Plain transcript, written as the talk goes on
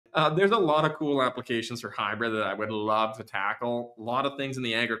There's a lot of cool applications for hybrid that I would love to tackle. A lot of things in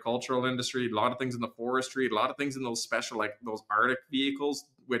the agricultural industry, a lot of things in the forestry, a lot of things in those special, like those Arctic vehicles,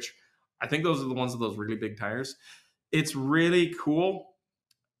 which I think those are the ones with those really big tires. It's really cool.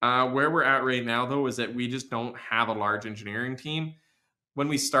 Where we're at right now, though, is that we just don't have a large engineering team. When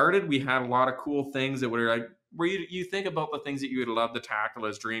we started, we had a lot of cool things that were like, where you think about the things that you would love to tackle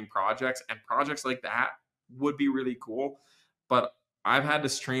as dream projects, and projects like that would be really cool. But I've had to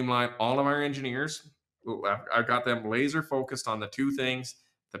streamline all of our engineers. I've got them laser focused on the two things: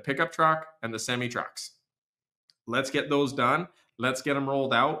 the pickup truck and the semi trucks. Let's get those done. Let's get them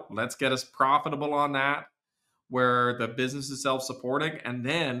rolled out. Let's get us profitable on that, where the business is self supporting. And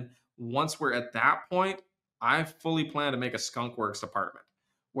then once we're at that point, I fully plan to make a skunkworks department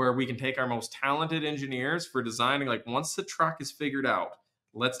where we can take our most talented engineers for designing. Like, once the truck is figured out,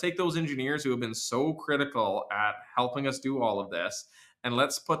 let's take those engineers who have been so critical at helping us do all of this, and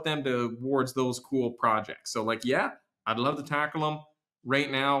let's put them towards those cool projects. So, like, yeah, I'd love to tackle them.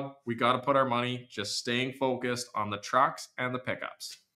 Right now, we got to put our money just staying focused on the trucks and the pickups.